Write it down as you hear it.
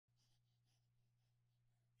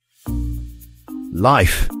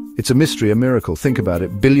Life. It's a mystery, a miracle. Think about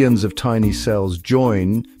it. Billions of tiny cells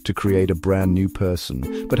join to create a brand new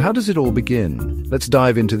person. But how does it all begin? Let's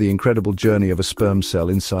dive into the incredible journey of a sperm cell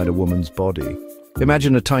inside a woman's body.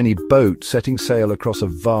 Imagine a tiny boat setting sail across a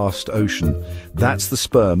vast ocean. That's the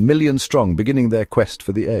sperm, millions strong, beginning their quest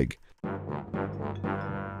for the egg.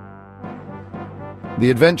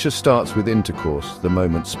 The adventure starts with intercourse, the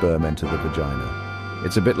moment sperm enter the vagina.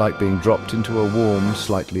 It's a bit like being dropped into a warm,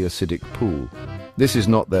 slightly acidic pool. This is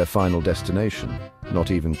not their final destination,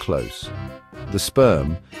 not even close. The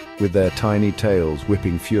sperm, with their tiny tails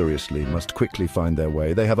whipping furiously, must quickly find their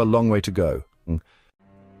way. They have a long way to go.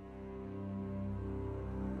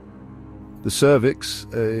 The cervix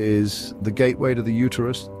is the gateway to the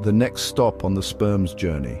uterus, the next stop on the sperm's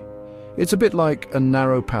journey. It's a bit like a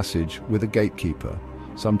narrow passage with a gatekeeper.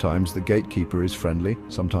 Sometimes the gatekeeper is friendly,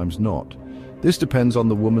 sometimes not. This depends on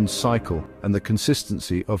the woman's cycle and the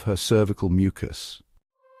consistency of her cervical mucus.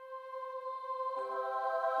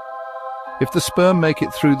 If the sperm make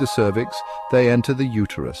it through the cervix, they enter the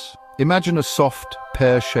uterus. Imagine a soft,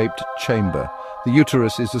 pear-shaped chamber. The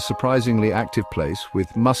uterus is a surprisingly active place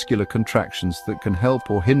with muscular contractions that can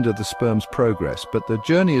help or hinder the sperm's progress, but the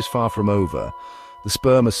journey is far from over. The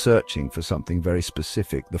sperm are searching for something very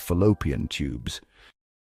specific, the fallopian tubes.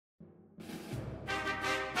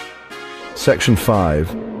 Section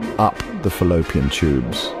 5. Up the fallopian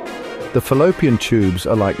tubes. The fallopian tubes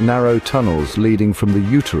are like narrow tunnels leading from the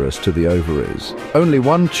uterus to the ovaries. Only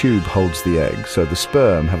one tube holds the egg, so the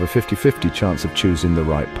sperm have a 50-50 chance of choosing the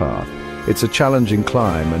right path. It's a challenging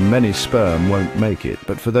climb and many sperm won't make it,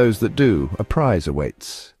 but for those that do, a prize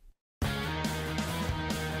awaits.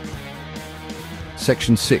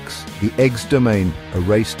 Section 6. The egg's domain, a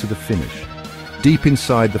race to the finish. Deep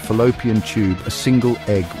inside the fallopian tube, a single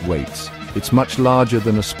egg waits. It's much larger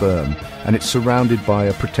than a sperm, and it's surrounded by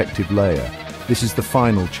a protective layer. This is the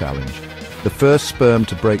final challenge. The first sperm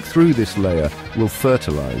to break through this layer will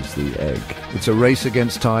fertilize the egg. It's a race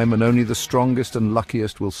against time, and only the strongest and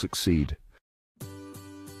luckiest will succeed.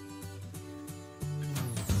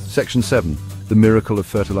 Section 7. The miracle of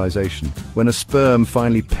fertilization. When a sperm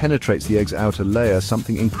finally penetrates the egg's outer layer,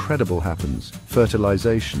 something incredible happens.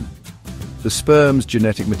 Fertilization. The sperm's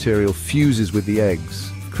genetic material fuses with the eggs,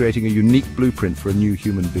 creating a unique blueprint for a new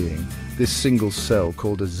human being. This single cell,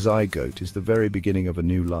 called a zygote, is the very beginning of a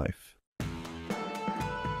new life.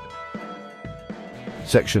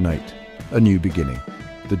 Section 8. A new beginning.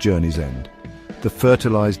 The journey's end. The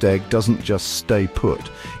fertilized egg doesn't just stay put.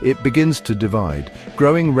 It begins to divide,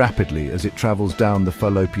 growing rapidly as it travels down the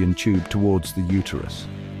fallopian tube towards the uterus.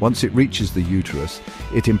 Once it reaches the uterus,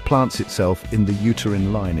 it implants itself in the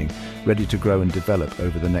uterine lining, ready to grow and develop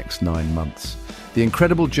over the next 9 months. The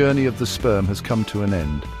incredible journey of the sperm has come to an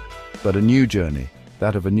end, but a new journey,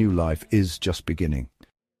 that of a new life, is just beginning.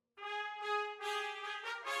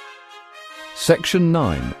 Section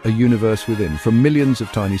 9. A universe within. From millions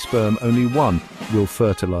of tiny sperm, only one will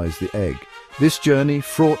fertilize the egg. This journey,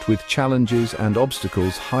 fraught with challenges and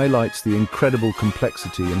obstacles, highlights the incredible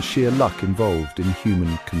complexity and sheer luck involved in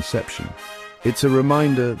human conception. It's a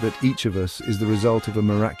reminder that each of us is the result of a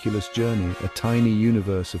miraculous journey, a tiny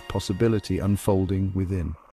universe of possibility unfolding within.